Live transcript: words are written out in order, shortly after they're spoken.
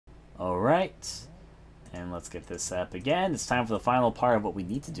Alright. And let's get this set up again. It's time for the final part of what we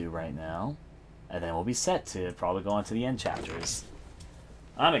need to do right now. And then we'll be set to probably go on to the end chapters.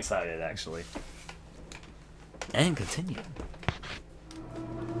 I'm excited, actually. And continue.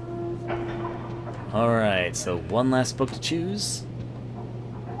 Alright, so one last book to choose.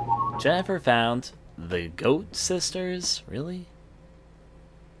 Jennifer found The Goat Sisters? Really?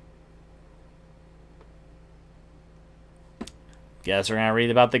 Guess we're gonna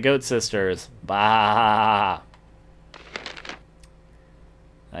read about the Goat Sisters. Bah!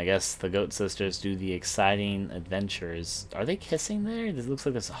 I guess the Goat Sisters do the exciting adventures. Are they kissing there? It looks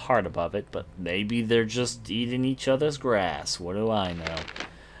like there's a heart above it, but maybe they're just eating each other's grass. What do I know?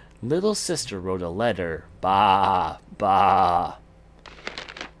 Little sister wrote a letter. Bah! Bah!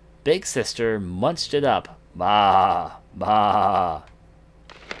 Big sister munched it up. Bah! Bah!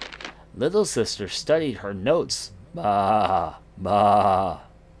 Little sister studied her notes. Bah! Bah!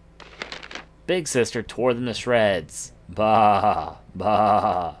 Big sister tore them to shreds. Bah!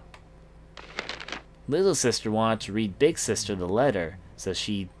 Bah! Little sister wanted to read Big sister the letter, so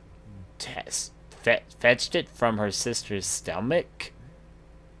she fetched it from her sister's stomach.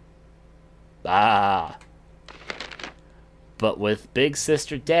 Bah! But with Big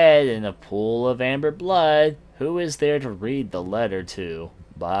sister dead in a pool of amber blood, who is there to read the letter to?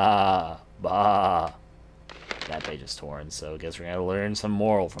 Bah! Bah! That page is torn, so I guess we're gonna learn some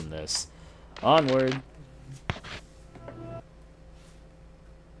moral from this. Onward!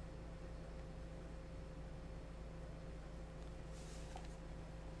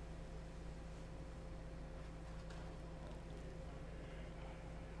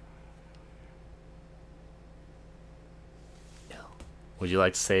 Would you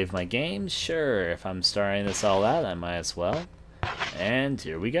like to save my game? Sure, if I'm starting this all out, I might as well. And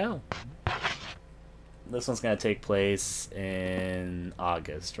here we go. This one's going to take place in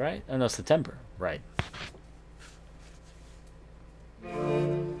August, right? Oh, no, September. Right.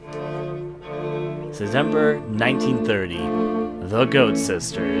 September 1930. The Goat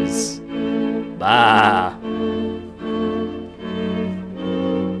Sisters. Bah!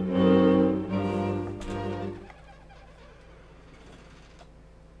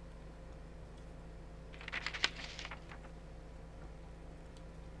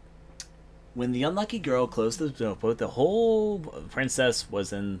 When the unlucky girl closed the notebook, the whole princess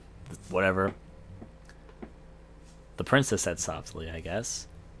was in whatever. The princess said softly, I guess.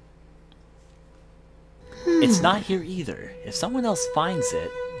 It's not here either. If someone else finds it,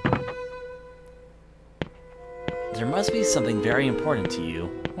 there must be something very important to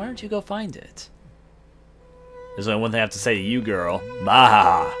you. Why don't you go find it? There's only one thing I have to say to you, girl.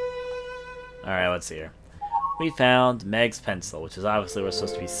 Bah! Alright, let's see here. We found Meg's pencil, which is obviously we're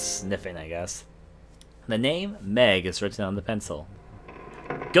supposed to be sniffing, I guess. The name Meg is written on the pencil.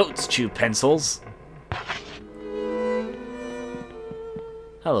 Goats chew pencils!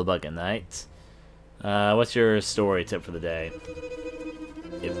 Hello, Bug and Knight. What's your story tip for the day?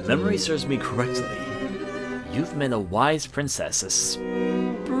 If memory serves me correctly, you've met a wise princess, a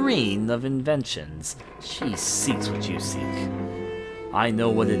spreen of inventions. She seeks what you seek. I know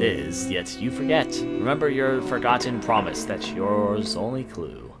what it is, yet you forget. Remember your forgotten promise, that's yours only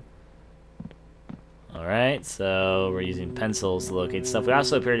clue. Alright, so we're using pencils to locate stuff. We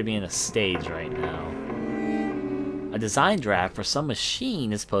also appear to be in a stage right now. A design draft for some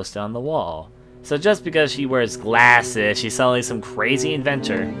machine is posted on the wall. So just because she wears glasses, she's suddenly some crazy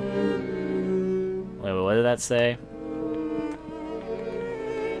inventor. Wait, what did that say?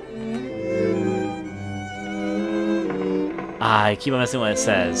 I keep on missing what it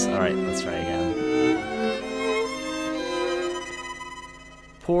says. Alright, let's try again.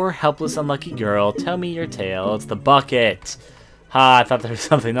 Poor, helpless, unlucky girl, tell me your tale. It's the bucket. Ha, I thought there was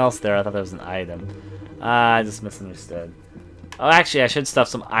something else there. I thought there was an item. I just misunderstood. Oh, actually, I should stuff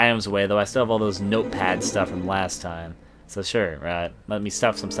some items away, though I still have all those notepad stuff from last time. So sure, right. Let me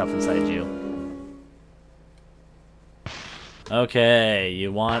stuff some stuff inside you. Okay,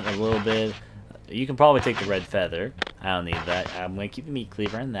 you want a little bit... You can probably take the red feather. I don't need that. I'm going to keep the meat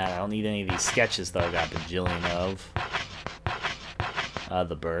cleaver in that. I don't need any of these sketches, though. I got a bajillion of.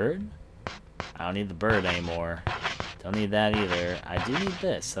 The bird? I don't need the bird anymore. Don't need that either. I do need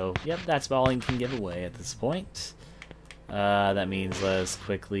this. So, yep, that's all you can give away at this point. That means let's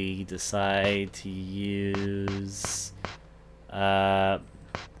quickly decide to use... not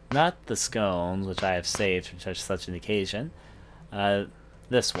the scones, which I have saved for such an occasion.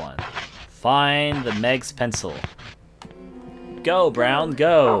 This one. Find the Meg's pencil. Go, Brown,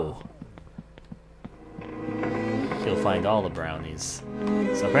 go! He'll find all the brownies.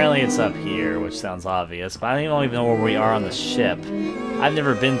 So apparently it's up here, which sounds obvious, but I don't even know where we are on the ship. I've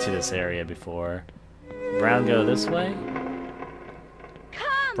never been to this area before. Brown, go this way?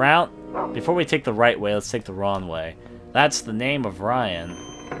 Brown, before we take the right way, let's take the wrong way. That's the name of Ryan.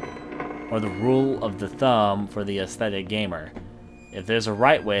 Or the rule of the thumb for the aesthetic gamer. If there's a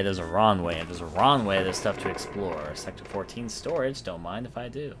right way, there's a wrong way. If there's a wrong way, there's stuff to explore. Sector 14 storage, don't mind if I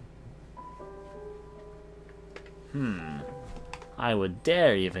do. I would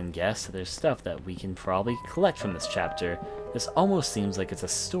dare even guess that there's stuff that we can probably collect from this chapter. This almost seems like it's a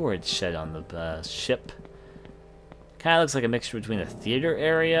storage shed on the ship. Kinda looks like a mixture between a theater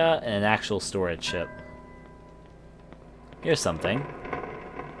area and an actual storage ship. Here's something.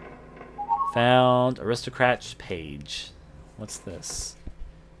 Found Aristocrats page. What's this?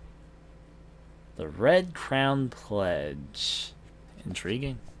 The Red Crayon Pledge.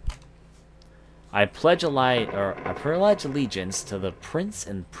 Intriguing. I pledge allegiance to the prince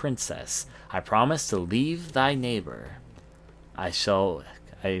and princess. I promise to leave thy neighbor. I shall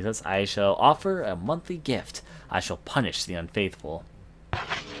offer a monthly gift. I shall punish the unfaithful.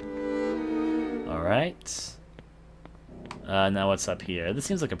 Alright. Now what's up here? This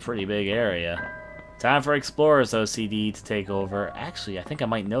seems like a pretty big area. Time for Explorers OCD to take over. Actually, I think I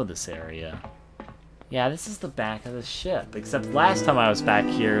might know this area. Yeah, this is the back of the ship. Except last time I was back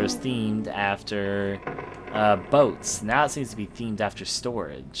here, it was themed after boats. Now it seems to be themed after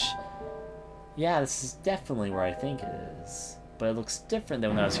storage. Yeah, this is definitely where I think it is. But it looks different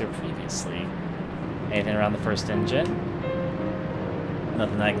than when I was here previously. Anything around the first engine?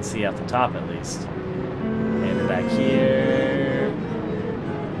 Nothing I can see off the top, at least. Anything back here?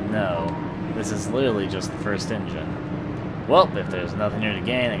 No. This is literally just the first engine. Well, if there's nothing here to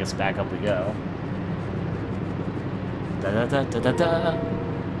gain, I guess back up we go. Da-da-da-da-da-da.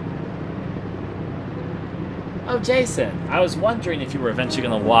 Oh, Jason, I was wondering if you were eventually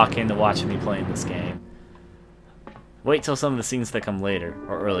going to walk in to watch me playing this game. Wait till some of the scenes that come later,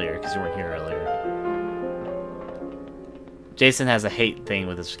 or earlier, because you weren't here earlier. Jason has a hate thing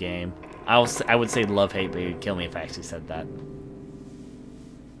with this game. I would say love-hate, but he'd kill me if I actually said that.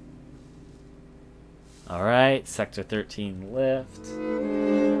 Alright, Sector 13 lift.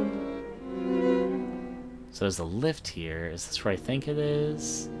 So there's a lift here. Is this where I think it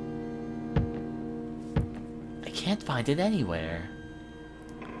is? I can't find it anywhere.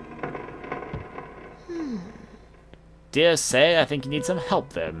 Dare say, I think you need some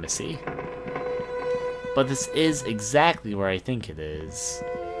help there, missy. But this is exactly where I think it is.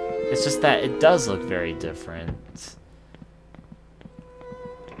 It's just that it does look very different.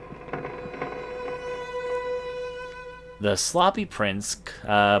 The sloppy prince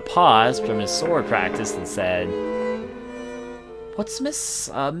paused from his sword practice and said, "What's Miss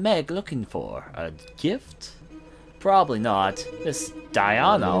Meg looking for? A gift? Probably not. Miss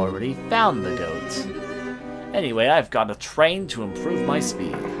Diana already found the goat. Anyway, I've got a train to improve my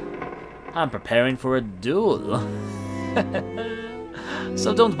speed. I'm preparing for a duel.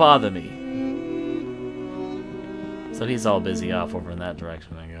 So don't bother me." So he's all busy off over in that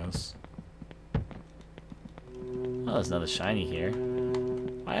direction, I guess. Oh, there's another shiny here.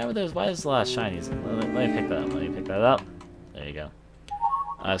 Why is there a lot of shinies? Let me pick that up. Let me pick that up. There you go.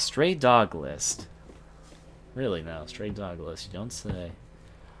 Stray dog list. Really now, stray dog list. You don't say.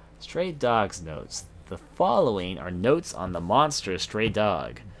 Stray dogs notes. The following are notes on the monster stray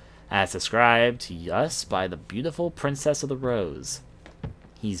dog, as described to us by the beautiful Princess of the Rose.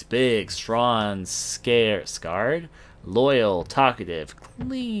 He's big, strong, scarred, loyal, talkative,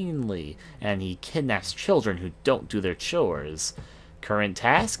 cleanly, and he kidnaps children who don't do their chores. Current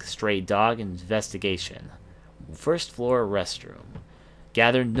task, stray dog investigation. First floor restroom.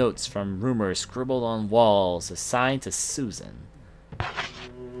 Gather notes from rumors scribbled on walls, assigned to Susan.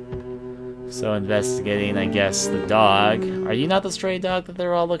 So investigating, I guess, the dog. Are you not the stray dog that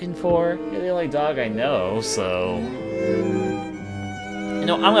they're all looking for? You're the only dog I know, so... You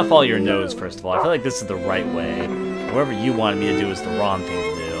know, I'm gonna follow your nose, first of all. I feel like this is the right way. Whatever you wanted me to do is the wrong thing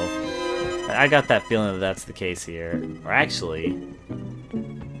to do. I got that feeling that that's the case here. Or actually...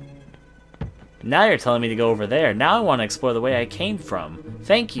 Now you're telling me to go over there. Now I want to explore the way I came from.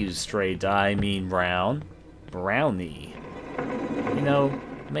 Thank you, stray brown. Brownie. You know,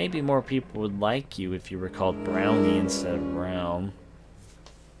 maybe more people would like you if you were called Brownie instead of Brown.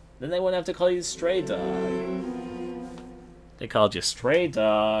 Then they wouldn't have to call you Stray Dog. They called you Stray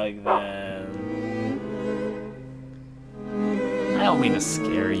Dog, then... I don't mean to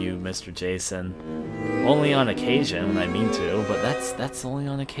scare you, Mr. Jason. Only on occasion when I mean to, but that's only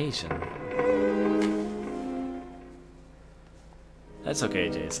on occasion. That's okay,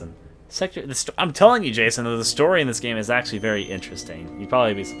 Jason. I'm telling you, Jason, the story in this game is actually very interesting. You'd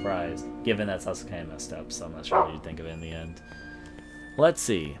probably be surprised, given that's also kind of messed up, so I'm not sure what you'd think of it in the end. Let's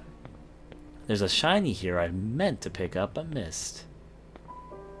see. There's a shiny here I meant to pick up but missed.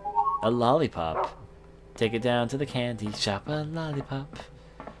 A lollipop. Take it down to the candy shop, a lollipop.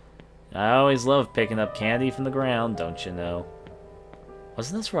 I always love picking up candy from the ground, don't you know?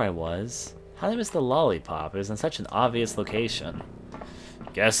 Wasn't this where I was? How did I miss the lollipop? It was in such an obvious location.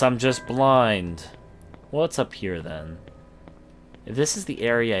 Guess I'm just blind. What's up here, then? If this is the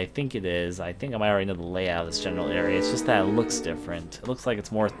area I think it is, I think I might already know the layout of this general area. It's just that it looks different. It looks like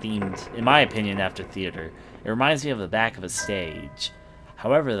it's more themed, in my opinion, after theater. It reminds me of the back of a stage.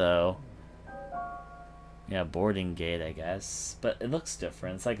 However, though... Yeah, boarding gate, I guess. But it looks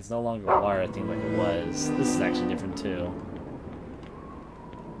different. It's like it's no longer a wire theme like it was. This is actually different, too.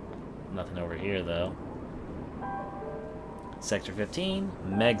 Nothing over here, though. Sector 15,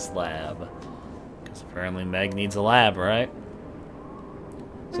 Meg's lab. Because apparently Meg needs a lab, right?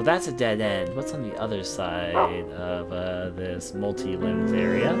 So that's a dead end. What's on the other side of this multi-limbed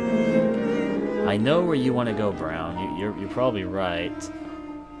area? I know where you want to go, Brown. You're probably right.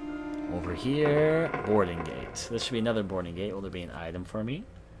 Over here, boarding gate. This should be another boarding gate. Will there be an item for me?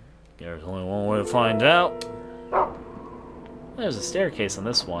 There's only one way to find out. There's a staircase on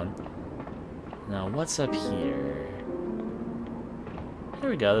this one. Now, what's up here? Here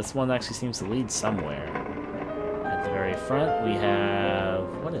we go. This one actually seems to lead somewhere. At the very front, we have...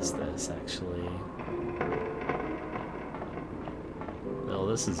 What is this, actually? Well,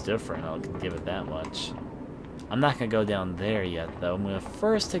 this is different. I'll give it that much. I'm not going to go down there yet, though. I'm going to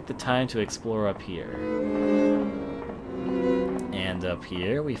first take the time to explore up here. And up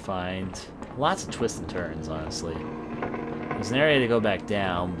here, we find lots of twists and turns, honestly. There's an area to go back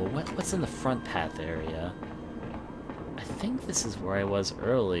down, but what's in the front path area? I think this is where I was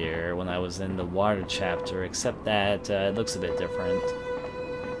earlier when I was in the water chapter, except that it looks a bit different.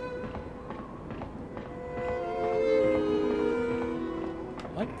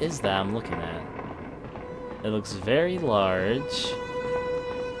 What is that I'm looking at? It looks very large.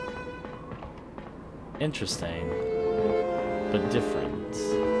 Interesting. But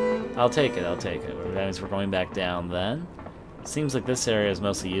different. I'll take it, I'll take it. That means we're going back down then. Seems like this area is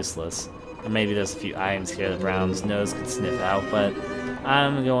mostly useless. And maybe there's a few items here that Brown's nose could sniff out, but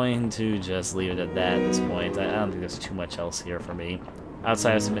I'm going to just leave it at that at this point. I don't think there's too much else here for me.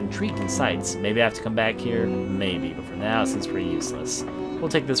 Outside of some intriguing sights. Maybe I have to come back here? Maybe, but for now it seems pretty useless. We'll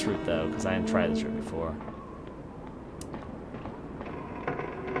take this route though, because I haven't tried this route before.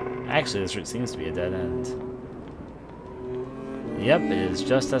 Actually, this route seems to be a dead end. Yep, it is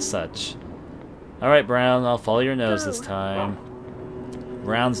just as such. Alright, Brown, I'll follow your nose this time.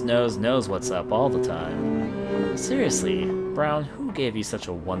 Brown's nose knows what's up all the time. Seriously, Brown, who gave you such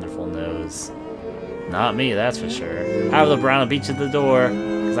a wonderful nose? Not me, that's for sure. How will Brown beat you to the door?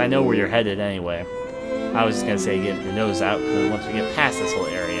 Because I know where you're headed anyway. I was just going to say get your nose out, because once we get past this whole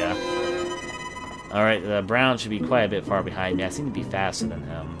area... Alright, Brown should be quite a bit far behind me. I seem to be faster than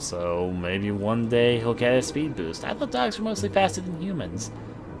him, so maybe one day he'll get a speed boost. I thought dogs were mostly faster than humans.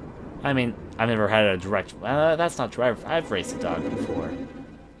 I mean, I've never had a direct... that's not true. I've raced a dog before.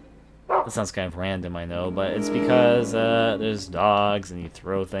 That sounds kind of random, I know, but it's because there's dogs and you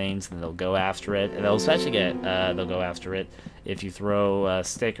throw things and they'll go after it. And they'll especially they'll go after it if you throw a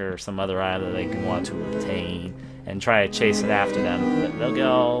stick or some other item that they can want to obtain and try to chase it after them. They'll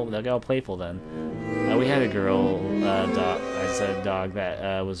get all playful then. We had a girl dog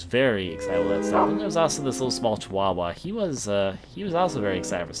that was very excited with that stuff. And there was also this little small chihuahua. He was also very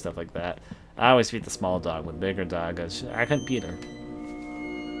excited for stuff like that. I always beat the small dog with the bigger dog. I couldn't beat her.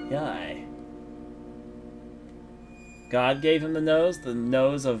 Guy. God gave him the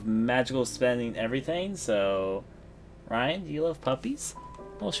nose of magical spending everything, so... Ryan, do you love puppies?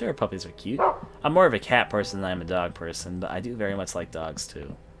 Well, sure, puppies are cute. I'm more of a cat person than I'm a dog person, but I do very much like dogs,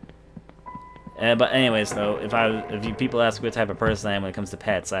 too. But anyways, though, if you people ask what type of person I am when it comes to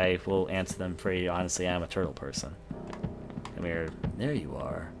pets, I will answer them pretty honestly. I'm a turtle person. Come here. There you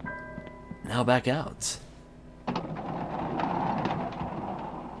are. Now back out.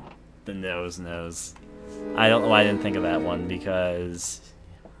 The nose. I don't know why I didn't think of that one, because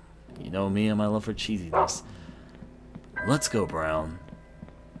you know me and my love for cheesiness. Let's go, Brown.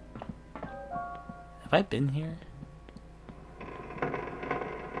 Have I been here?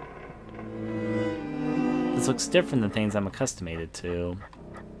 This looks different than things I'm accustomed to. In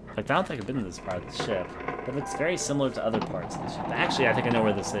fact, I don't think I've been to this part of the ship, but it looks very similar to other parts of the ship. Actually, I think I know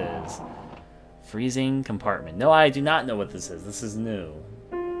where this is. Freezing compartment. No, I do not know what this is. This is new.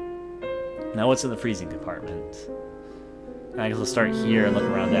 Now, what's in the freezing compartment? I guess we'll start here and look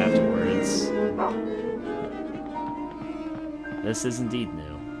around afterwards. This is indeed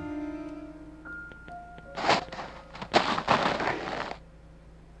new.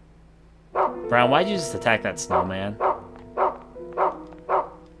 Brown, why'd you just attack that snowman?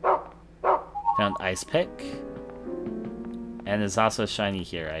 Found ice pick. And there's also a shiny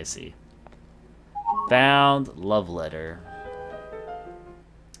here, I see. Found love letter.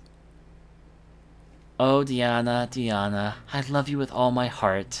 Oh, Diana, Diana, I love you with all my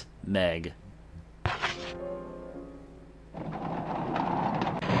heart, Meg.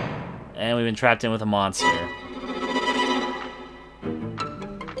 And we've been trapped in with a monster.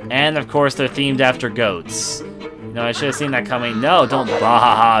 And of course they're themed after goats. You know, I should have seen that coming. No, don't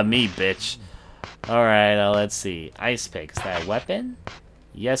bahaha me, bitch. Alright, let's see. Ice pick, is that a weapon?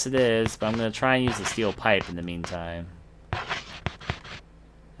 Yes it is, but I'm gonna try and use the steel pipe in the meantime.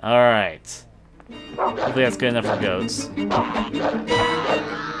 Alright. Hopefully that's good enough for goats.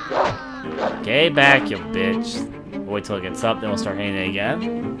 Okay, back, you bitch. We'll wait till it gets up, then we'll start hitting it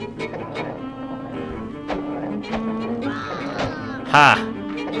again. Ha!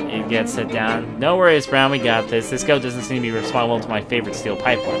 It gets hit down. No worries, Brown, we got this. This goat doesn't seem to be responsible to my favorite steel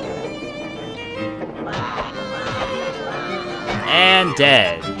pipe weapon. And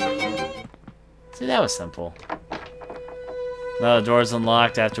dead. See, that was simple. Well, the door's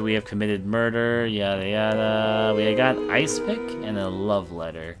unlocked after we have committed murder, yada yada. We got ice pick and a love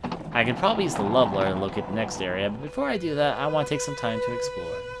letter. I can probably use the love letter and look at the next area, but before I do that, I want to take some time to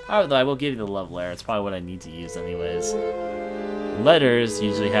explore. Although I will give you the love letter, it's probably what I need to use anyways. Letters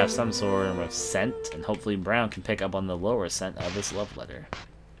usually have some sort of scent, and hopefully Brown can pick up on the lower scent of this love letter.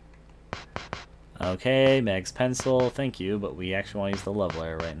 Okay, Meg's pencil, thank you, but we actually want to use the love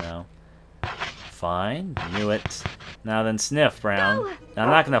letter right now. Fine, knew it. Now then, sniff, Brown. Now, I'm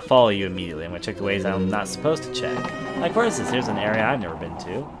not going to follow you immediately. I'm going to check the ways I'm not supposed to check. Like, for instance, here's an area I've never been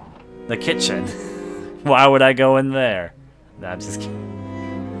to. The kitchen. Why would I go in there? No, I'm just kidding.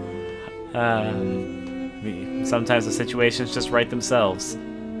 Sometimes the situations just write themselves.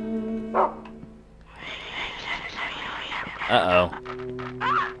 Uh-oh.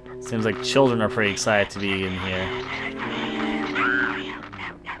 Seems like children are pretty excited to be in here.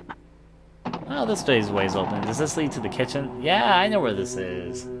 Oh, this way's open. Does this lead to the kitchen? Yeah, I know where this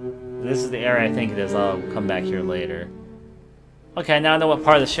is. This is the area I think it is. I'll come back here later. Okay, now I know what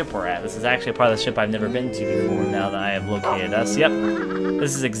part of the ship we're at. This is actually a part of the ship I've never been to before, now that I have located us. Yep,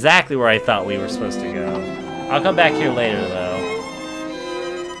 this is exactly where I thought we were supposed to go. I'll come back here later, though.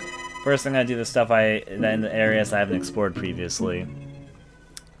 First, I'm going to do the stuff in the areas I haven't explored previously.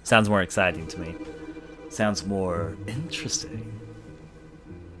 Sounds more exciting to me. Sounds more interesting.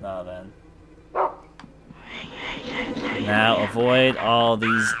 Now then. Now, avoid all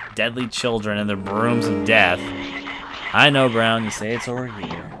these deadly children and their brooms of death. I know, Brown, you say it's over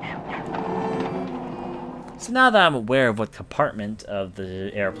here. So now that I'm aware of what compartment of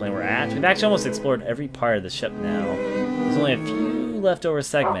the airplane we're at, we've actually almost explored every part of the ship now. There's only a few leftover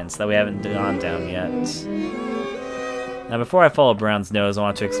segments that we haven't gone down yet. Now, before I follow Brown's nose, I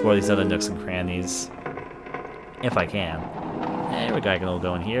want to explore these other nooks and crannies. If I can. There we go, I can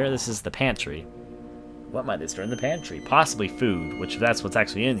go in here. This is the pantry. What might they store in the pantry? Possibly food, which if that's what's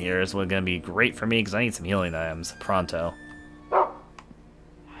actually in here is going to be great for me because I need some healing items pronto.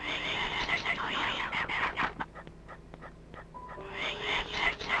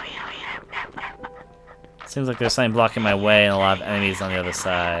 Seems like there's something blocking my way and a lot of enemies on the other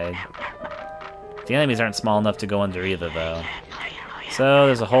side. The enemies aren't small enough to go under either, though. So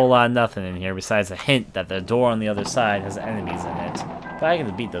there's a whole lot of nothing in here besides a hint that the door on the other side has enemies in it. But I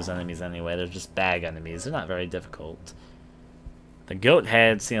can beat those enemies anyway. They're just bag enemies. They're not very difficult. The goat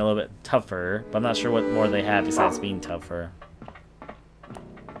heads seem a little bit tougher, but I'm not sure what more they have besides being tougher.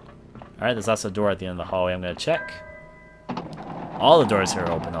 Alright, there's also a door at the end of the hallway I'm going to check. All the doors here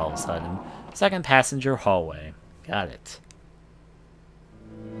are open all of a sudden. Second passenger hallway. Got it.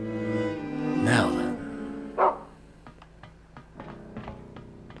 Now then.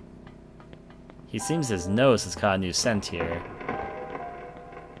 He seems his nose has caught a new scent here.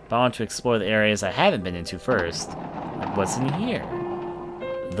 But I want to explore the areas I haven't been into first. Like what's in here?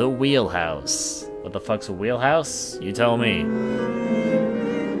 The wheelhouse. What the fuck's a wheelhouse? You tell me.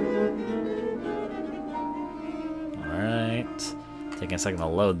 Alright. Taking a second to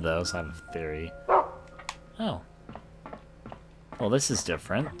load though, so I have a theory. Oh. Well, this is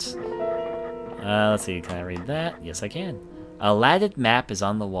different. Let's see, can I read that? Yes, I can. A latted map is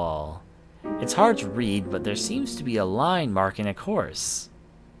on the wall. It's hard to read, but there seems to be a line marking a course.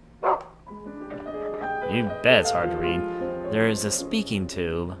 You bet it's hard to read. There is a speaking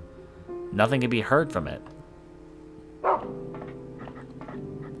tube. Nothing can be heard from it.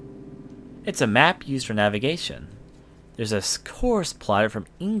 It's a map used for navigation. There's a course plotted from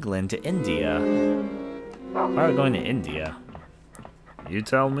England to India. Why are we going to India? You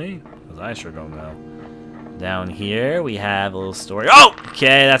tell me, because I sure don't know. Down here, we have a little story. Oh!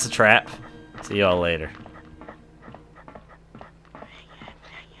 Okay, that's a trap. See y'all later.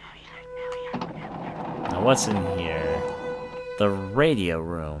 Now, what's in here? The radio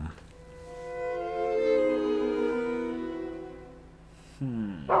room.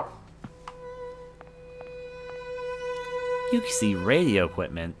 You can see radio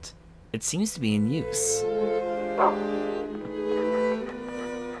equipment. It seems to be in use.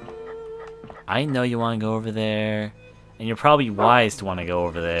 I know you want to go over there, and you're probably wise to want to go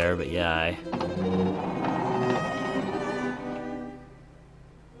over there, but yeah.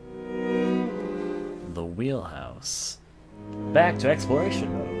 The wheelhouse. Back to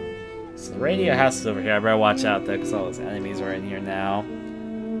exploration mode. So the radio house is over here. I better watch out though, because all those enemies are in here now.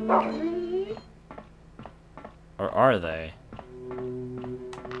 Or are they?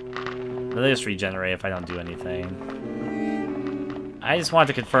 They'll just regenerate if I don't do anything. I just want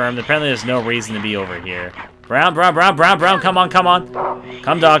to confirm that apparently there's no reason to be over here. Brown, come on.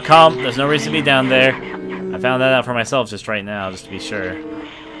 Come, dog, come. There's no reason to be down there. I found that out for myself just right now, just to be sure.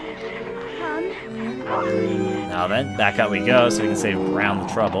 Now then, back out we go so we can save Brown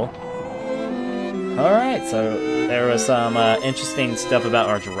the trouble. Alright, so there was some interesting stuff about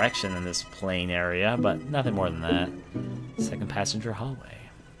our direction in this plain area, but nothing more than that. Second passenger hallway.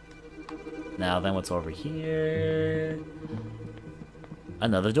 Now then, what's over here?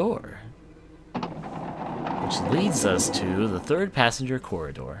 Another door. Which leads us to the third passenger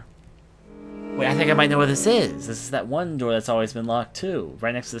corridor. Wait, I think I might know what this is. This is that one door that's always been locked too.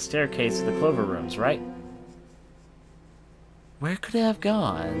 Right next to the staircase to the clover rooms, right? Where could it have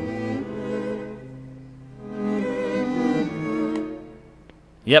gone?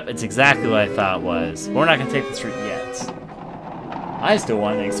 Yep, it's exactly what I thought it was. But we're not going to take this route yet. I still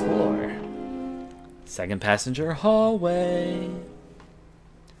want to explore. Second passenger hallway.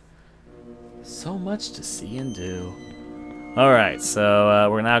 So much to see and do. Alright, so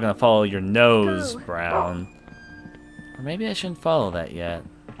we're now going to follow your nose, Brown. Or maybe I shouldn't follow that yet.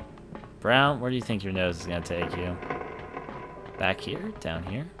 Brown, where do you think your nose is going to take you? Back here? Down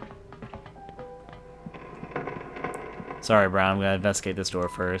here? Sorry, Brown, I'm going to investigate this door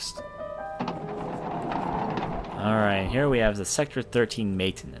first. Alright, here we have the Sector 13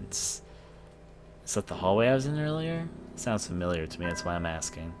 maintenance. Is that the hallway I was in earlier? Sounds familiar to me, that's why I'm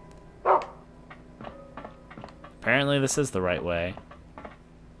asking. Apparently this is the right way.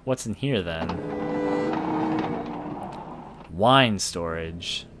 What's in here then? Wine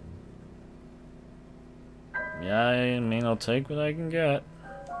storage. Yeah, I mean, I'll take what I can get.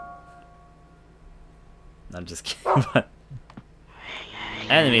 I'm just kidding, but...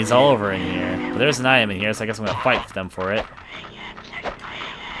 Enemies all over in here. But there's an item in here, so I guess I'm gonna fight them for it.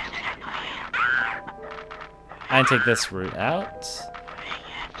 I can take this route out.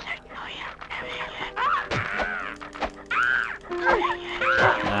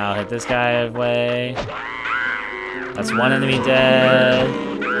 Now I'll hit this guy away. That's one enemy dead.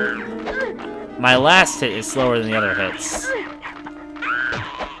 My last hit is slower than the other hits.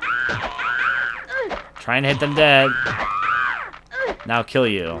 Trying to hit them dead. Now I'll kill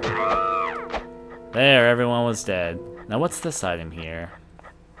you. There, everyone was dead. Now what's this item here?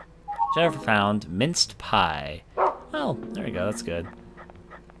 Jennifer found minced pie. Well, there we go, that's good.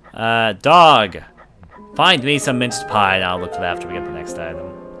 Dog! Find me some minced pie, and I'll look for that after we get the next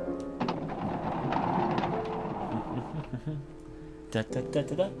item.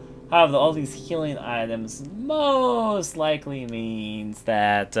 However, all these healing items most likely means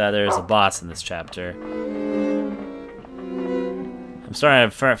that there's a boss in this chapter. I'm starting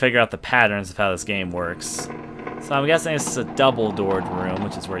to figure out the patterns of how this game works. So I'm guessing this is a double-doored room,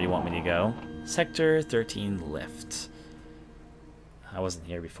 which is where you want me to go. Sector 13 lift. I wasn't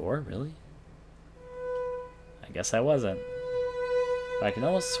here before, really? I guess I wasn't. But I can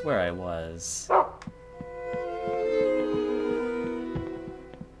almost swear I was.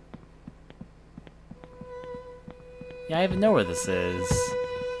 Yeah, I even know where this is.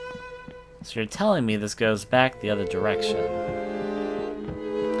 So you're telling me this goes back the other direction.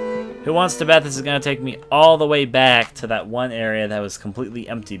 Who wants to bet this is going to take me all the way back to that one area that was completely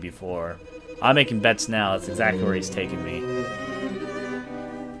empty before? I'm making bets now. That's exactly where he's taking me.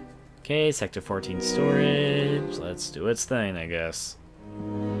 Okay, Sector 14 storage. Let's do its thing, I guess.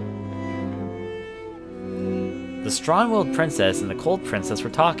 The strong-willed princess and the cold princess were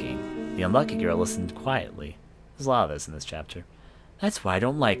talking. The unlucky girl listened quietly. There's a lot of this in this chapter. That's why I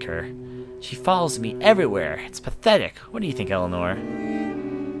don't like her. She follows me everywhere. It's pathetic. What do you think, Eleanor?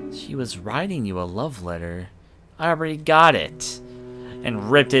 She was writing you a love letter. I already got it.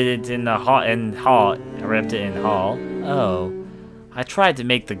 And ripped it in the hall. Ripped it in hall. Oh. I tried to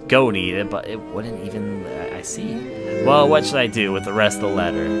make the goat eat it, but it wouldn't even... I see. Well, what should I do with the rest of the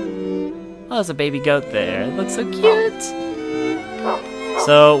letter? Oh, there's a baby goat there. It looks so cute.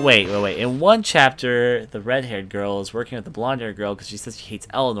 So, wait. In one chapter, the red-haired girl is working with the blonde-haired girl because she says she hates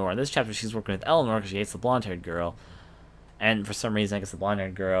Eleanor. In this chapter, she's working with Eleanor because she hates the blonde-haired girl. And for some reason, I guess the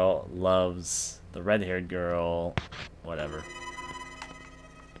blonde-haired girl loves the red-haired girl. Whatever.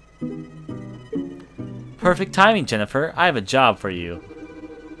 Perfect timing, Jennifer. I have a job for you.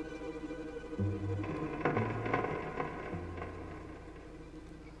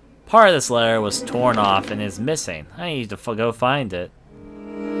 Part of this letter was torn off and is missing. I need to go find it.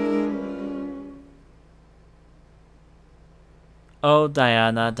 Oh,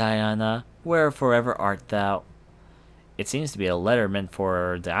 Diana, Diana, where forever art thou? It seems to be a letter meant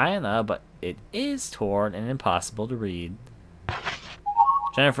for Diana, but it is torn and impossible to read.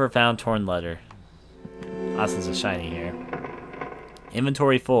 Jennifer found torn letter. Austin's a shiny here.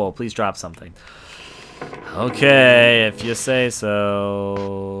 Inventory full. Please drop something. Okay, if you say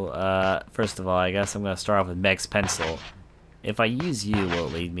so. First of all, I guess I'm going to start off with Meg's pencil. If I use you, will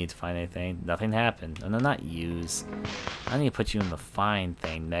it lead me to find anything? Nothing happened. Oh, no, not use. I need to put you in the find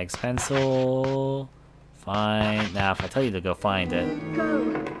thing. Meg's pencil. Find. Now, if I tell you to go find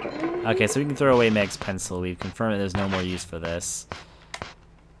it. Okay, so we can throw away Meg's pencil. We've confirmed that there's no more use for this.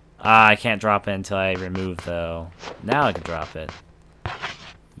 I can't drop it until I remove, though. Now I can drop it.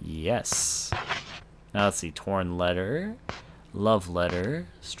 Yes. Now let's see. Torn letter. Love letter.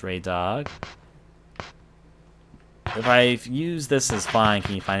 Stray dog. If I use this as fine,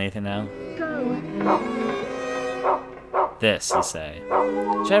 can you find anything now? This, you say.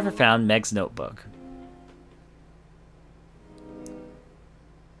 Jennifer found Meg's notebook.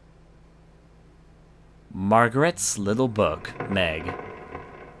 Margaret's little book. Meg.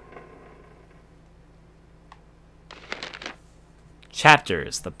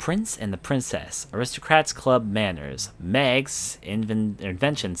 Chapters: The Prince and the Princess, Aristocrats Club Manners, Meg's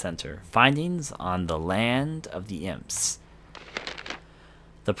Invention Center, Findings on the Land of the Imps.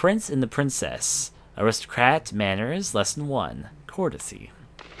 The Prince and the Princess, Aristocrat Manners, Lesson 1, Courtesy.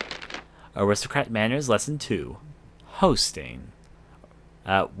 Aristocrat Manners, Lesson 2, Hosting.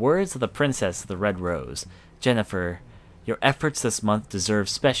 Words of the Princess of the Red Rose. Jennifer, your efforts this month deserve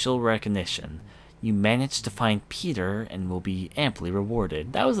special recognition. You managed to find Peter and will be amply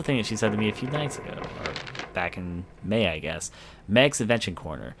rewarded. That was the thing that she said to me a few nights ago, or back in May, I guess. Meg's Invention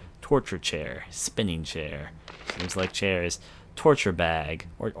Corner, Torture Chair, Spinning Chair. Seems like chairs. Torture Bag,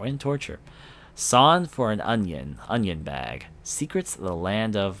 or in torture. Song for an Onion, Onion Bag. Secrets of the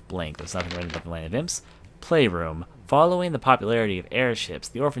Land of Blank. There's nothing written about the Land of Imps. Playroom. Following the popularity of airships,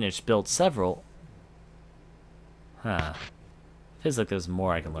 the orphanage built several... Feels like there's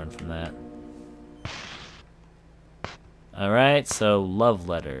more I can learn from that. Alright, so love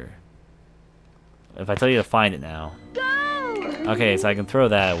letter. If I tell you to find it now. Go! Okay, so I can throw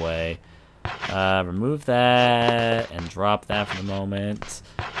that away. Remove that and drop that for the moment.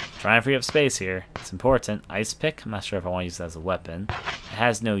 Trying to free up space here. It's important. Ice pick. I'm not sure if I want to use that as a weapon. It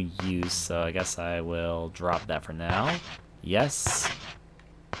has no use, so I guess I will drop that for now. Yes.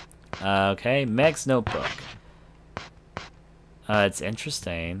 Okay, Meg's notebook. It's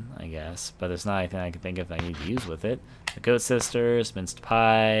interesting, I guess, but there's not anything I can think of that I need to use with it. The Goat Sisters, minced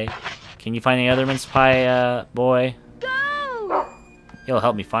pie. Can you find any other minced pie, boy? Go! He'll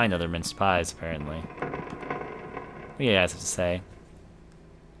help me find other minced pies, apparently. What do you guys have to say?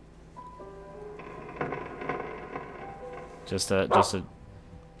 Just a, let's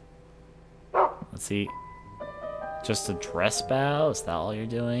see. Just a dress bow? Is that all you're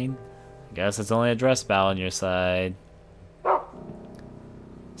doing? I guess it's only a dress bow on your side.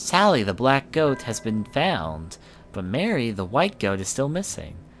 Sally, the black goat, has been found, but Mary, the white goat, is still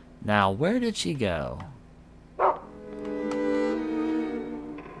missing. Now, where did she go? Why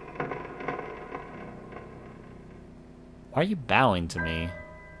are you bowing to me?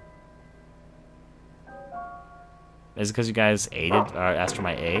 Is it because you guys aided, or asked for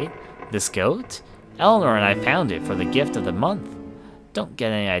my aid? This goat? Eleanor and I found it for the gift of the month. Don't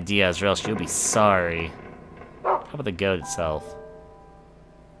get any ideas or else you'll be sorry. How about the goat itself?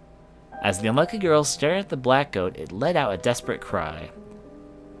 As the unlucky girl stared at the black goat, it let out a desperate cry.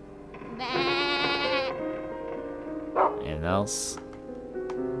 Anything else?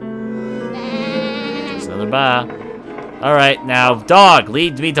 Just another ba. Alright, now, dog,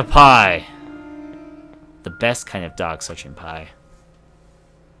 lead me to pie. The best kind of dog searching pie.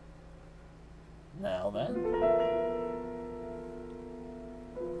 Now then.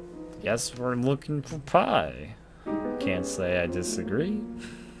 Guess we're looking for pie. Can't say I disagree.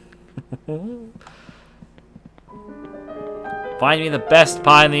 Find me the best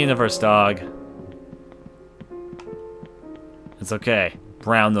pie in the universe, dog. It's okay.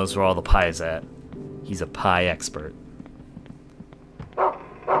 Brown knows where all the pie is at. He's a pie expert.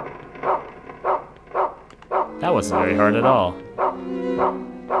 That wasn't very hard at all.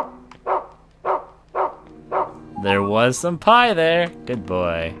 There was some pie there. Good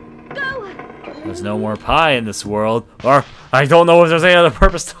boy. Go! There's no more pie in this world. Or, I don't know if there's any other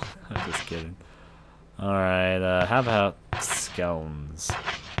purpose to... I'm just kidding. Alright, how about scones?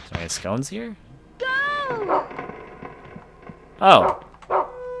 Is there any scones here? Go! Oh.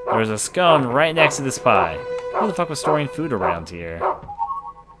 There's a scone right next to this pie. Who the fuck was storing food around here?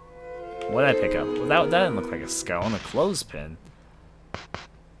 What did I pick up? Well, that didn't look like a scone, a clothespin.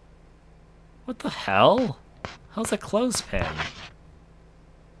 What the hell? How's a clothespin?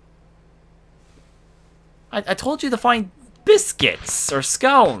 I told you to find biscuits or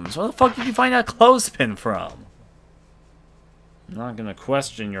scones. Where the fuck did you find a clothespin from? I'm not gonna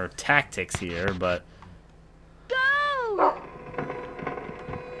question your tactics here, but... Go!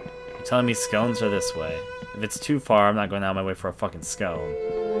 You're telling me scones are this way. If it's too far, I'm not going out of my way for a fucking scone.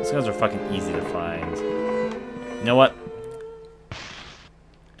 Scones are fucking easy to find. You know what?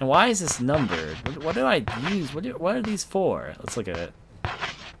 And why is this numbered? What do I use? What are these for? Let's look at it.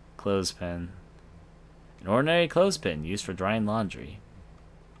 Clothespin. An ordinary clothespin used for drying laundry.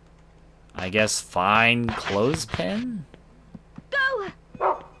 I guess fine clothespin? Go!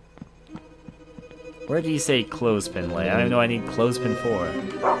 Where do you say clothespin lay? I don't even know what I need clothespin for.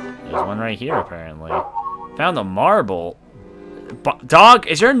 There's one right here, apparently. Found a marble. Dog,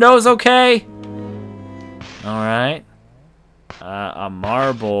 is your nose okay? Alright. A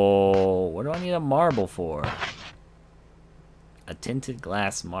marble. What do I need a marble for? A tinted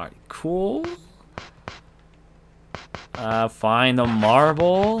glass marble. Cool. Find a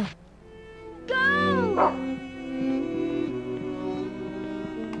marble. Go!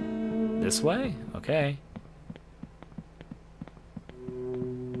 This way? Okay.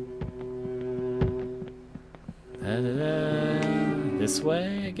 This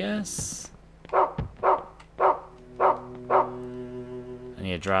way, I guess? I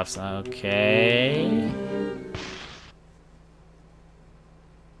need to drop some. Okay.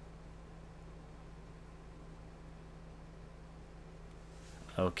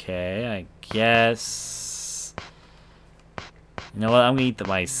 Okay, I guess. You know what? I'm gonna eat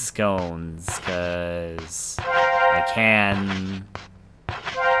my scones, because I can.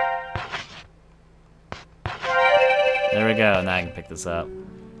 There we go. Now I can pick this up.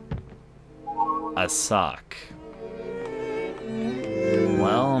 A sock.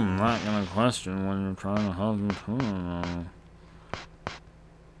 Well, I'm not gonna question when you're trying to help me.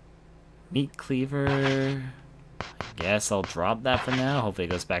 Meat cleaver. Guess I'll drop that for now. Hopefully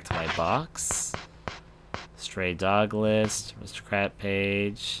it goes back to my box. Stray dog list. Aristocrat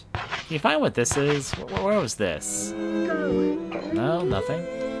page. Can you find what this is? Where was this? Go! No, nothing.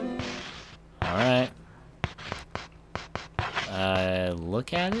 Alright.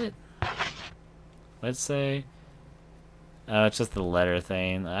 Look at it? Let's say... Oh, it's just the letter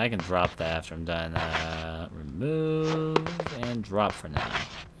thing. I can drop that after I'm done. Remove and drop for now.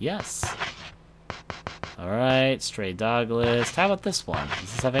 Yes. Alright, stray dog list. How about this one?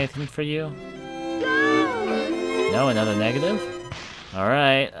 Does this have anything for you? Go! No, another negative?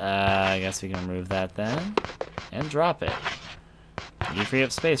 Alright, I guess we can remove that then. And drop it. You free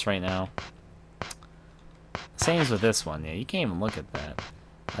up space right now. Same as with this one. Yeah, you can't even look at that.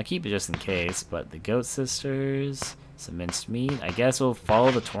 I'll keep it just in case, but the Goat Sisters, some minced meat. I guess we'll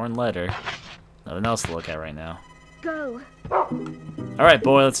follow the torn letter. Nothing else to look at right now. Go! Alright,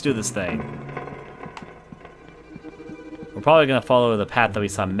 boy, let's do this thing. We're probably gonna follow the path that we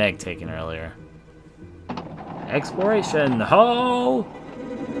saw Meg taking earlier. Exploration! Ho!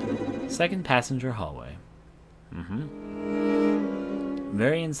 Second passenger hallway.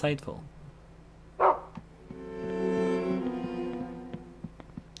 Very insightful.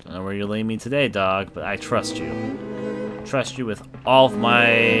 Don't know where you're leading me today, dog, but I trust you. Trust you with all of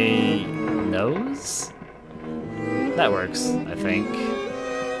my nose? That works, I think.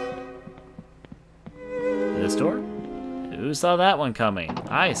 This door? Who saw that one coming?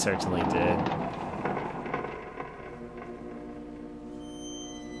 I certainly did.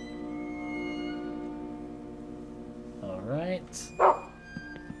 Alright.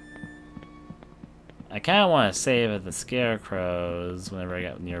 I kind of want to save the scarecrows whenever I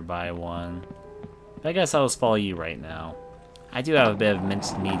get nearby one. But I guess I'll just follow you right now. I do have a bit of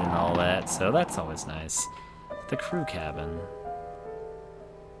minced meat and all that, so that's always nice. The crew cabin.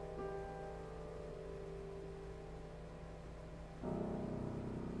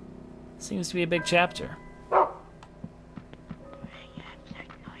 Seems to be a big chapter.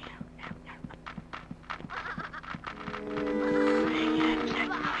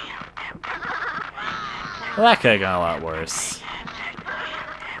 Well, that could have gone a lot worse.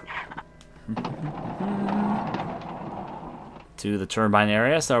 To the turbine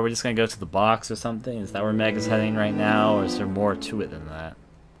area, so are we just gonna go to the box or something? Is that where Meg is heading right now, or is there more to it than that?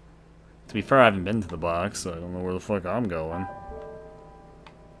 To be fair, I haven't been to the box, so I don't know where the fuck I'm going.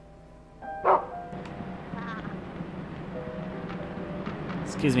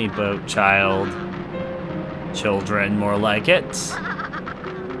 Excuse me, boat child. Children, more like it.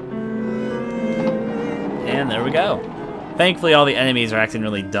 And there we go. Thankfully, all the enemies are acting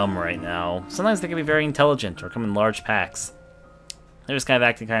really dumb right now. Sometimes they can be very intelligent or come in large packs. They're just kind of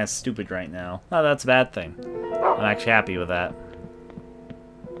acting kind of stupid right now. No, that's a bad thing. I'm actually happy with that.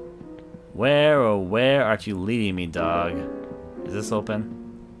 Where, oh where are you leading me, dog? Is this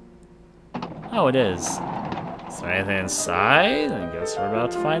open? Oh, it is. Is there anything inside? I guess we're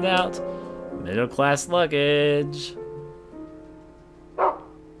about to find out. Middle class luggage.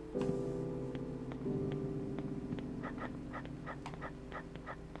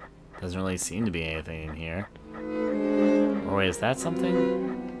 Doesn't really seem to be anything in here. Or wait, is that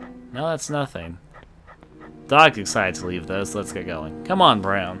something? No, that's nothing. Dog's excited to leave though, so let's get going. Come on,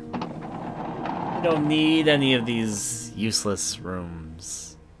 Brown. We don't need any of these useless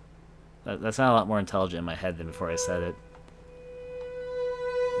rooms. That sounded a lot more intelligent in my head than before I said it.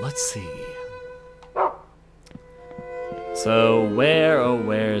 Let's see. So where, oh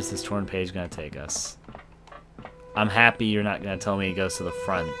where is this torn page gonna take us? I'm happy you're not gonna tell me it goes to the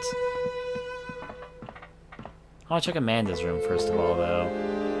front. I want to check Amanda's room first of all, though.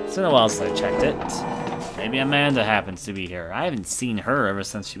 It's been a while since I checked it. Maybe Amanda happens to be here. I haven't seen her ever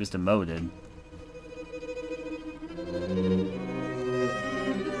since she was demoted.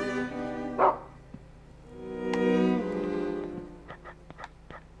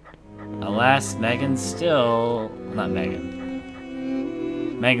 Alas, Megan's still... Not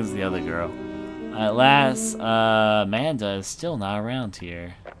Megan. Megan's the other girl. Alas, Amanda is still not around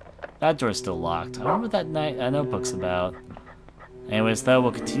here. That door's still locked. I wonder what that notebook's about. Anyways, though,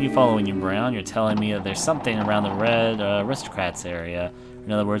 we'll continue following you, Brown. You're telling me that there's something around the Red Aristocrats area.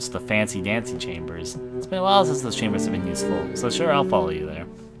 In other words, the fancy dancing chambers. It's been a while since those chambers have been useful, so sure, I'll follow you there.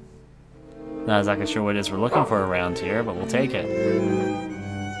 Not exactly sure what it is we're looking for around here, but we'll take it.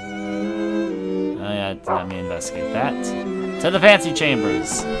 Oh yeah, I did not mean to investigate that. To the fancy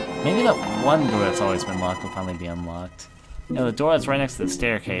chambers! Maybe that one door that's always been locked will finally be unlocked. You know, the door that's right next to the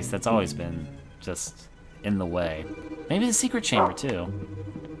staircase, that's always been just in the way. Maybe the secret chamber, too.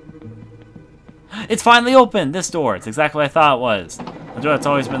 It's finally open! This door! It's exactly what I thought it was. The door that's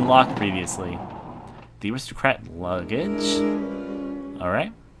always been locked previously. The aristocrat luggage?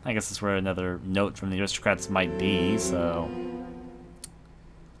 Alright. I guess that's where another note from the aristocrats might be, so...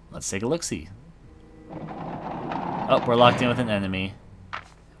 Let's take a look-see. Oh, we're locked in with an enemy.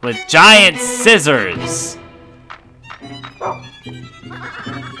 With giant scissors!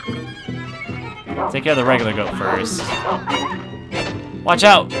 Take care of the regular goat first. Watch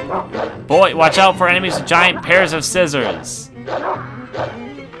out! Boy, watch out for enemies with giant pairs of scissors!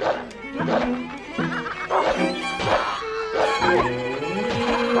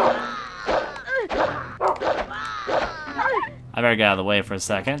 I better get out of the way for a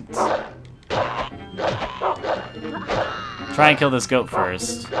second. Try and kill this goat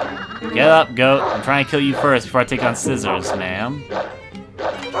first. Get up, goat. I'm trying to kill you first before I take on scissors, ma'am.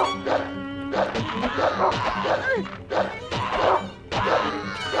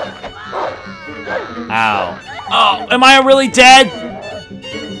 Ow. Oh, am I really dead?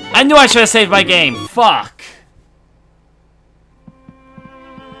 I knew I should have saved my game. Fuck.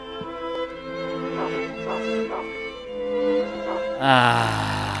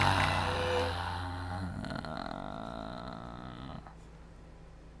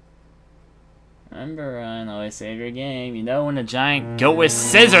 Remember, Ryan, always save your game. You know when a giant goat with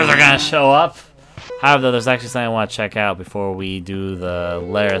scissors are gonna show up. However, there's actually something I want to check out before we do the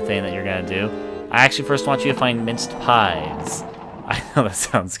lair thing that you're gonna do. I actually first want you to find minced pies. I know that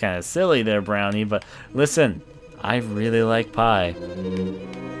sounds kind of silly there, Brownie, but listen, I really like pie.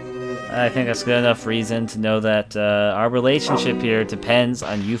 I think that's good enough reason to know that our relationship here depends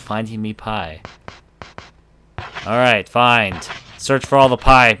on you finding me pie. Alright, find. Search for all the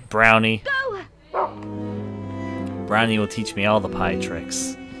pie, Brownie. Brownie will teach me all the pie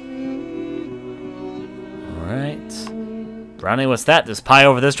tricks. Alright. Brownie, what's that? There's pie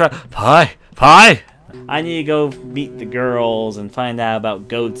over this drive. Pie! Pie! I need to go meet the girls and find out about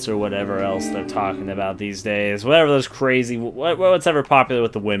goats or whatever else they're talking about these days. Whatever those crazy... What's ever popular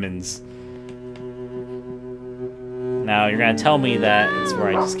with the women's. Now, you're going to tell me that it's where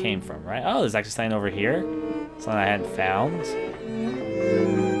I just came from, right? Oh, there's actually something over here. Something I hadn't found.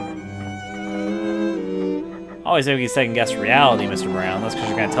 Always think you second-guess reality, Mr. Brown. That's because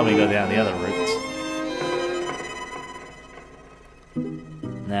you're going to tell me to go down the other route.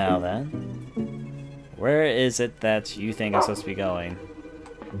 Now then. Where is it that you think I'm supposed to be going?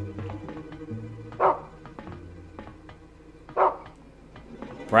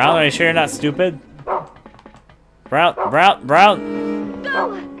 Brown, are you sure you're not stupid? Brown! Go!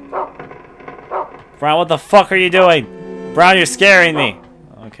 Brown, what the fuck are you doing? Brown, you're scaring me!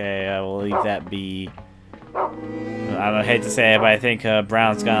 Okay, I will leave that be. I hate to say it, but I think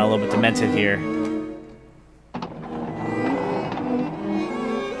Brown's gotten a little bit demented here.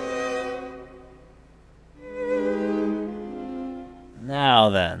 Now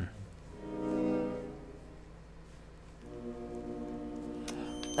then.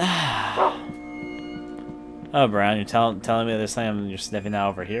 Oh, Brown, you're telling me there's something you're sniffing out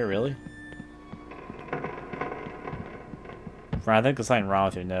over here, really? Brown, I think there's something wrong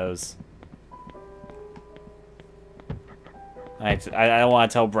with your nose. I don't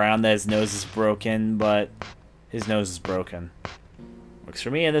want to tell Brown that his nose is broken, but his nose is broken. Works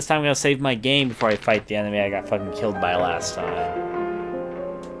for me, and this time I'm going to save my game before I fight the enemy I got fucking killed by last time.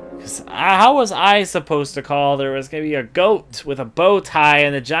 Because how was I supposed to call there was going to be a goat with a bow tie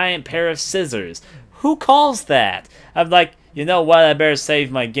and a giant pair of scissors? Who calls that? I'm like, you know what, I better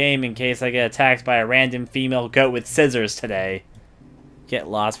save my game in case I get attacked by a random female goat with scissors today. Get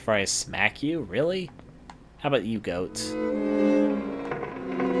lost before I smack you? Really? How about you, goat?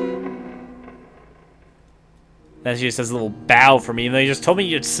 Then she just says a little bow for me, even though you just told me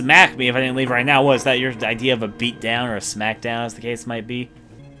you'd smack me if I didn't leave right now. Was that your idea of a beatdown or a smackdown, as the case might be?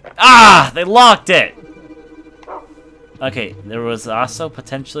 Ah! They locked it! Okay, there was also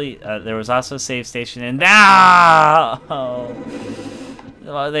potentially, there was also a save station, and now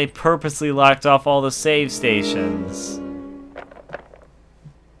they purposely locked off all the save stations.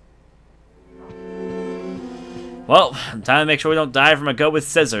 Well, time to make sure we don't die from a goat with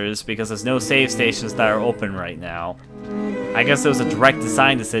scissors, because there's no save stations that are open right now. I guess it was a direct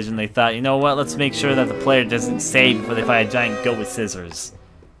design decision. They thought, you know what, let's make sure that the player doesn't save before they fight a giant goat with scissors.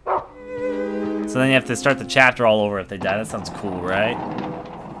 So then you have to start the chapter all over if they die. That sounds cool, right?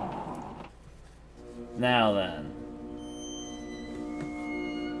 Now then.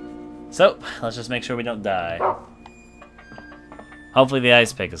 So, let's just make sure we don't die. Hopefully the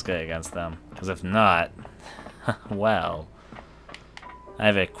ice pick is good against them. Because if not, well, I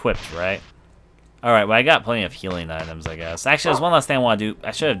have it equipped, right? Alright, well I got plenty of healing items, I guess. Actually, there's one last thing I want to do.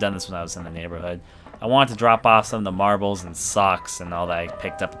 I should have done this when I was in the neighborhood. I wanted to drop off some of the marbles and socks and all that I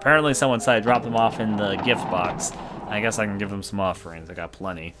picked up. Apparently someone said I dropped them off in the gift box. I guess I can give them some offerings. I got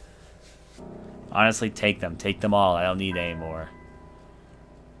plenty. Honestly, take them. Take them all. I don't need any more.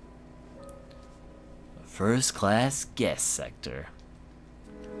 First class guest sector.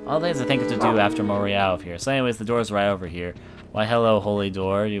 All the things I think to do after Morial here. So anyways, the door's right over here. Why hello, holy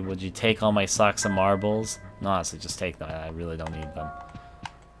door. Would you take all my socks and marbles? No, honestly, just take them. I really don't need them.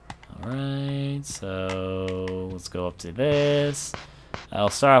 Alright, so let's go up to this. I'll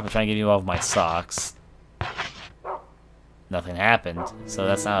start off by trying to give you all of my socks. Nothing happened, so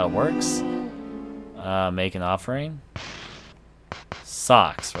that's not how it works. Make an offering.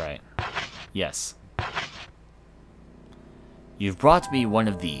 Socks, right. Yes. You've brought me one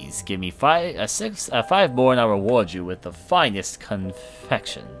of these. Give me 5 more and I'll reward you with the finest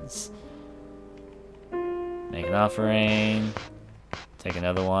confections. Make an offering. Take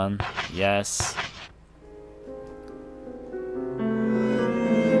another one. Yes.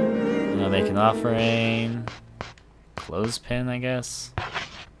 I'll make an offering. Clothespin, I guess.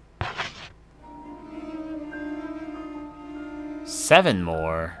 7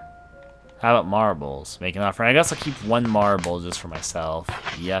 more. How about marbles? Make an offering. I guess I'll keep 1 marble just for myself.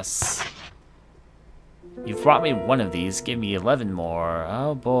 Yes. You've brought me one of these. Give me 11 more.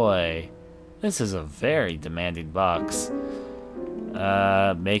 Oh boy. This is a very demanding box.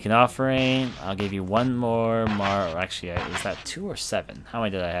 Make an offering. I'll give you 1 more actually, is that 2 or 7? How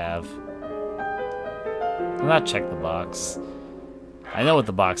many did I have? I'll not check the box. I know what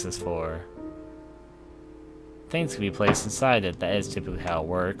the box is for. Things can be placed inside it. That is typically how it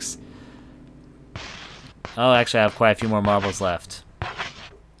works. Oh, actually, I have quite a few more marbles left.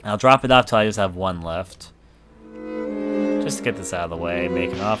 I'll drop it off till I just have 1 left. Just to get this out of the way,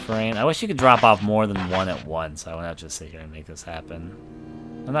 make an offering. I wish you could drop off more than 1 at once. I won't have to just sit here and make this happen.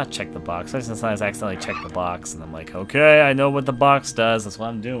 I'm not check the box. I sometimes accidentally check the box, and I'm like, okay, I know what the box does. That's what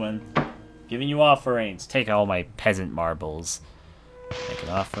I'm doing. Giving you offerings. Take all my peasant marbles. Make an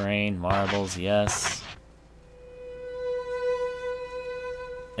offering. Marbles, yes.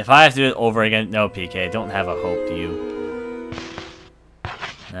 If I have to do it over again, no, PK, don't have a hope, you.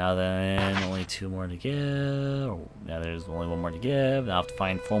 Now then, only 2 more to give. Now there's only 1 more to give. Now I have to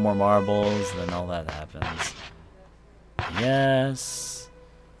find 4 more marbles, and then all that happens. Yes.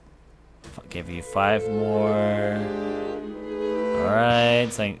 I'll give you 5 more.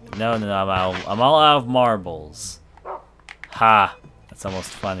 Alright, saying no, I'm all out of marbles. Ha! That's almost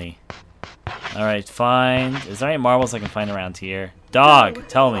funny. Alright, fine. Is there any marbles I can find around here? Dog,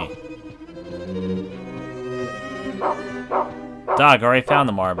 tell me. Dog, already found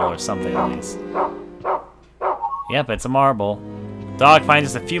the marble or something at least. Yep, it's a marble. Dog, find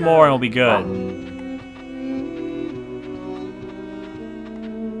just a few more and we'll be good.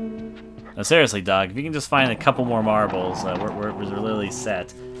 No, seriously, dog, if you can just find a couple more marbles, we're literally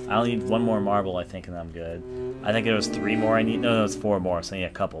set. I only need 1 more marble, I think, and I'm good. I think it was 3 more I need. No, it's 4 more, so I need a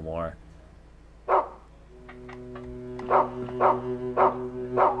couple more.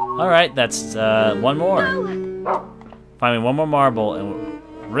 Alright, that's 1 more. Find me 1 more marble, and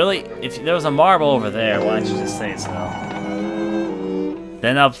really, if there was a marble over there, why don't you just say so?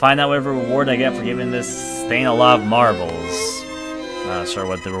 Then I'll find out whatever reward I get for giving this thing a lot of marbles. Not sure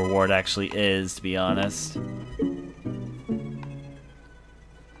what the reward actually is, to be honest.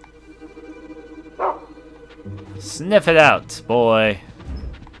 Sniff it out, boy.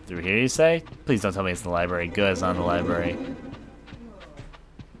 Through here, you say? Please don't tell me it's the library. Good, it's not in the library.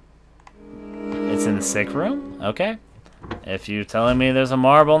 It's in the sick room? Okay. If you're telling me there's a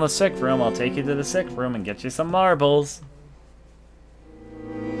marble in the sick room, I'll take you to the sick room and get you some marbles.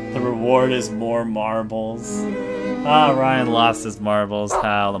 The reward is more marbles. Ah, Ryan lost his marbles.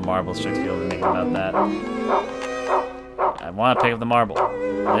 How the marbles trick people to think about that. I want to pick up the marble.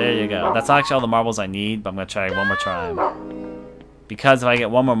 There you go. That's actually all the marbles I need, but I'm going to try one more time. Because if I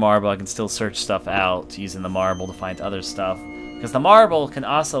get 1 more marble, I can still search stuff out using the marble to find other stuff. Because the marble can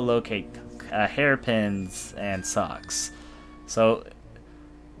also locate hairpins and socks. So,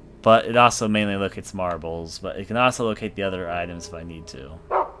 but it also mainly locates marbles, but it can also locate the other items if I need to.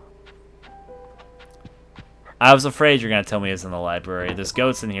 I was afraid you're going to tell me it's in the library. There's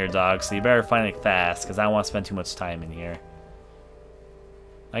goats in here, dog, so you better find it fast, because I don't want to spend too much time in here.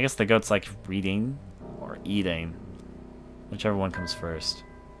 I guess the goats like reading or eating. Whichever one comes first.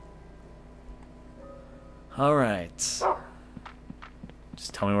 Alright.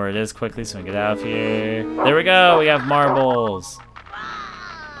 Just tell me where it is quickly so we can get out of here. There we go! We have marbles!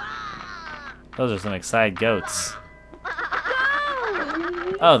 Those are some excited goats.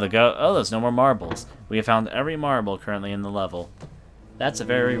 Oh, there's no more marbles. We have found every marble currently in the level. That's a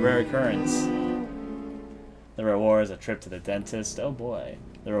very rare occurrence. The reward is a trip to the dentist. Oh boy.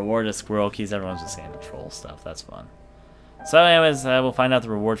 The reward is squirrel keys. Everyone's just saying patrol stuff. That's fun. So anyways, we'll find out the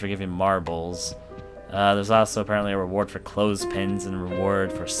reward for giving marbles. There's also apparently a reward for clothespins and a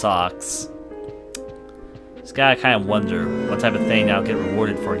reward for socks. Just gotta kind of wonder what type of thing I'll get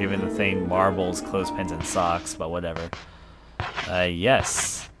rewarded for giving the thing marbles, clothespins, and socks, but whatever.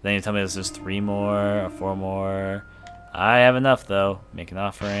 Yes. Then you tell me there's just 3 more or 4 more. I have enough though. Make an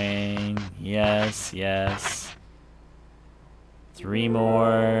offering. Yes, yes. 3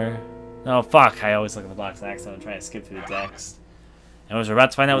 more. Oh fuck, I always look at the box and accidentally I'm trying to skip through the text. And we're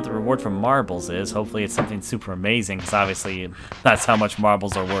about to find out what the reward for marbles is. Hopefully it's something super amazing, because obviously that's how much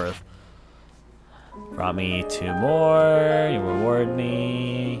marbles are worth. Brought me 2 more. You reward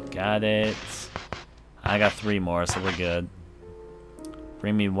me. Got it. I got 3 more, so we're good.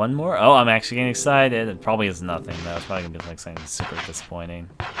 Bring me 1 more? Oh, I'm actually getting excited. It probably is nothing, though. It's probably going to be like something super disappointing.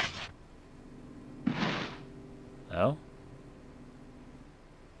 Oh?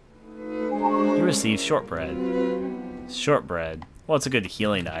 You received shortbread. Shortbread. Well, it's a good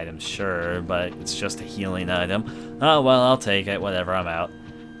healing item, sure, but it's just a healing item. Oh, well, I'll take it. Whatever, I'm out.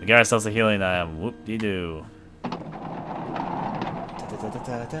 We got ourselves a healing item. Whoop-de-doo.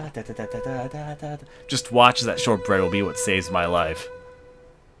 Just watch as that shortbread will be what saves my life.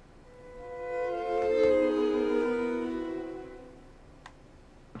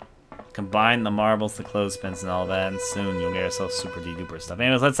 Combine the marbles, the clothespins, and all that, and soon you'll get yourself super de-duper stuff.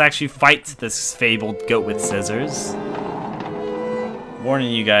 Anyways, let's actually fight this fabled goat with scissors.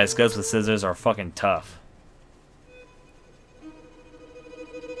 Warning you guys, goats with scissors are fucking tough.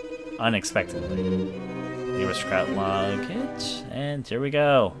 Unexpectedly. The aristocrat luggage, and here we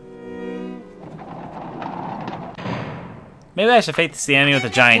go. Maybe I should face the enemy with the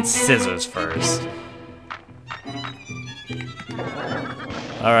giant scissors first.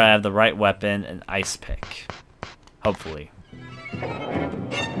 Alright, I have the right weapon, an ice pick. Hopefully.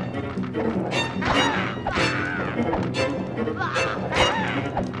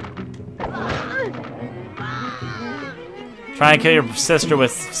 Try and kill your sister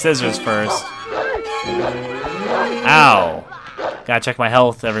with scissors first. Ow! Gotta check my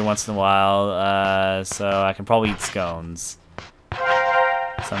health every once in a while, so I can probably eat scones.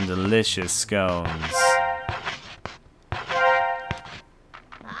 Some delicious scones.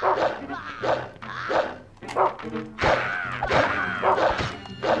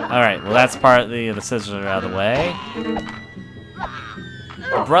 Alright, well that's partly the scissors are out of the way.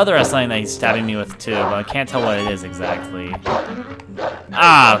 The brother has something that he's stabbing me with too, but I can't tell what it is exactly.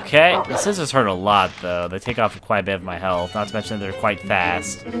 Ah, okay. The scissors hurt a lot though. They take off quite a bit of my health, not to mention that they're quite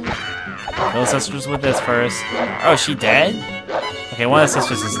fast. Kill the sisters with this first. Oh, is she dead? Okay, one of the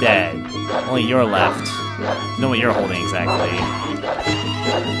sisters is dead. Only you're left. You know what you're holding exactly.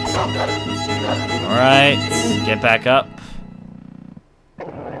 Alright, get back up.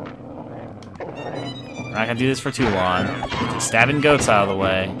 We're not gonna do this for too long. Just stabbing goats out of the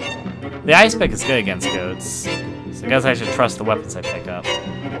way. The ice pick is good against goats, so I guess I should trust the weapons I pick up.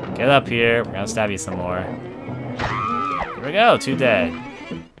 Get up here, we're gonna stab you some more. Here we go, 2 dead.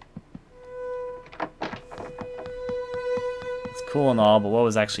 It's cool and all, but what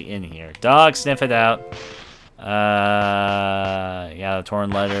was actually in here? Dog, sniff it out. Yeah, the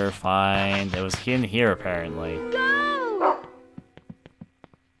torn letter, fine. It was in here apparently.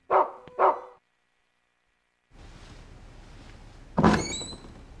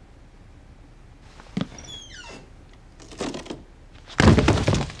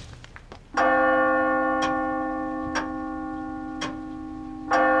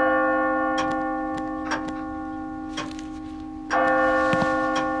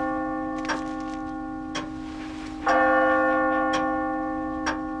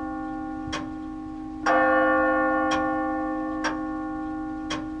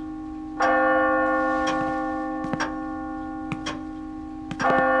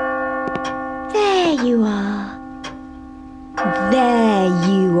 There you are. There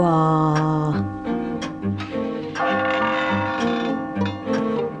you are.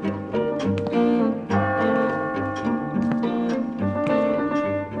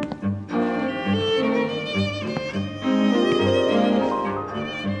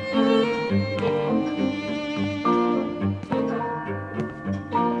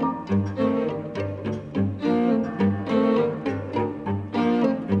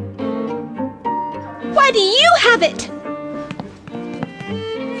 Why do you have it?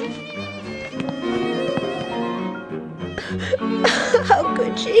 How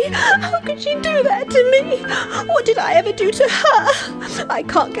could she? How could she do that to me? What did I ever do to her? I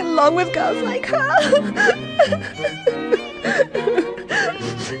can't get along with girls like her.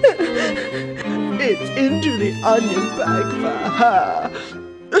 It's into the onion bag for her.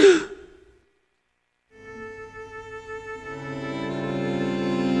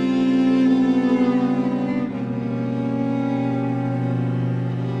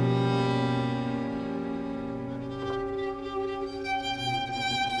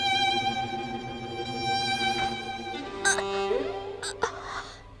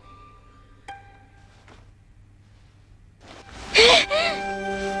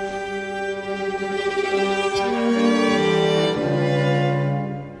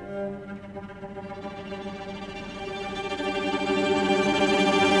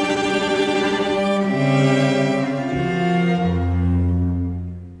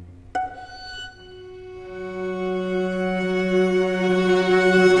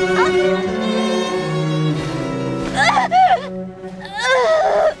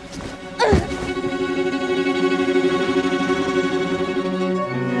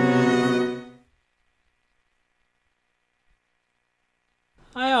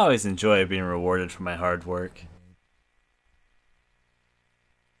 I always enjoy being rewarded for my hard work.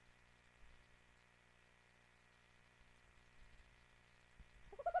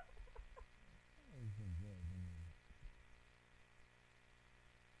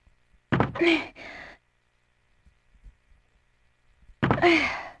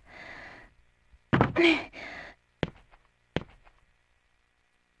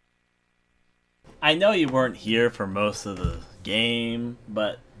 I know you weren't here for most of the game,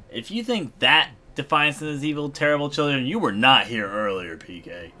 but if you think that defines them as evil, terrible children, you were not here earlier,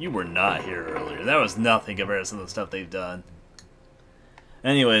 PK. You were not here earlier. That was nothing compared to some of the stuff they've done.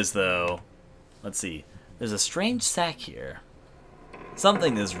 Anyways, though, let's see. There's a strange sack here.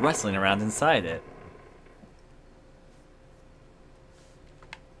 Something is wrestling around inside it.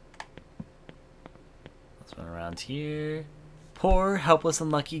 Let's run around here. Poor, helpless,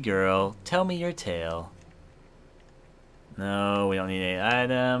 unlucky girl, tell me your tale. No, we don't need any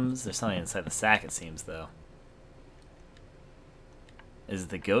items. There's something inside the sack, it seems, though. Is it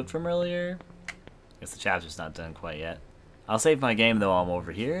the goat from earlier? I guess the chapter's not done quite yet. I'll save my game, though, while I'm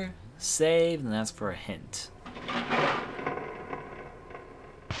over here. Save, and ask for a hint.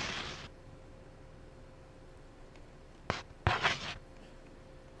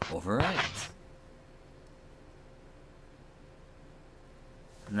 Overwrite.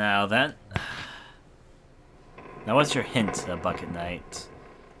 Now then. Now what's your hint, Bucket Knight?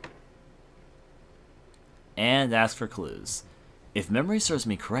 And ask for clues. If memory serves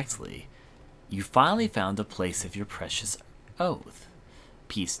me correctly, you finally found a place of your precious oath.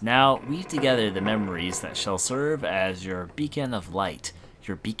 Peace. Now weave together the memories that shall serve as your beacon of light.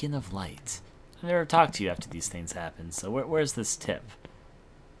 Your beacon of light. I've never talked to you after these things happen, so where's this tip?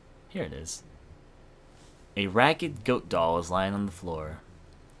 Here it is. A ragged goat doll is lying on the floor.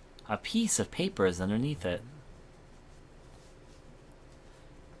 A piece of paper is underneath it.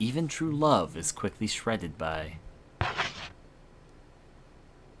 Even true love is quickly shredded by.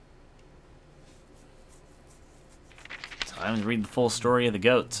 Time to read the full story of the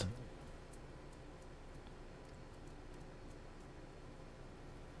goat.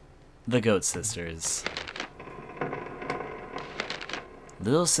 The Goat Sisters.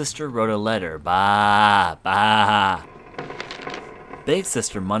 Little sister wrote a letter. Bah, bah. Big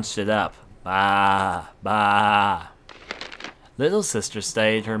sister munched it up. Bah, bah. Little sister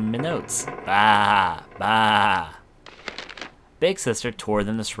studied her notes. Bah, bah. Big sister tore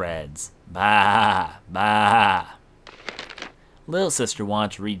them to shreds. Bah, bah. Little sister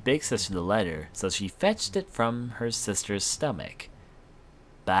wanted to read Big sister the letter, so she fetched it from her sister's stomach.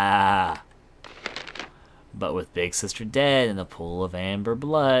 Bah. But with Big sister dead in a pool of amber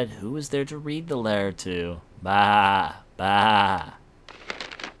blood, who was there to read the letter to? Bah, bah.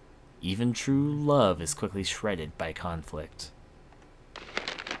 Even true love is quickly shredded by conflict.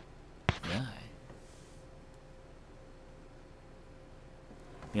 Yeah.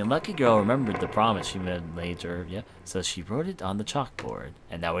 The unlucky girl remembered the promise she made to her, yeah, so she wrote it on the chalkboard.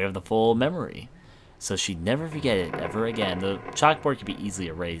 And now we have the full memory. So she'd never forget it ever again. The chalkboard could be easily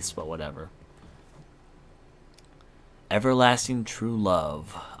erased, but whatever. Everlasting true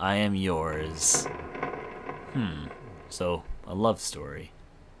love, I am yours. So, a love story.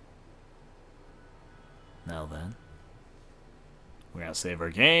 Now then. We're going to save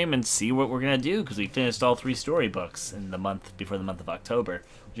our game and see what we're going to do, because we finished all 3 storybooks in the month before the month of October,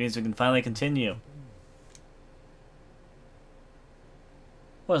 which means we can finally continue.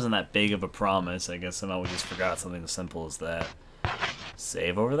 Wasn't that big of a promise. I guess somehow we just forgot something as simple as that.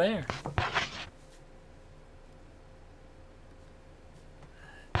 Save over there.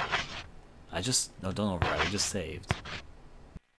 No, don't override. I just saved.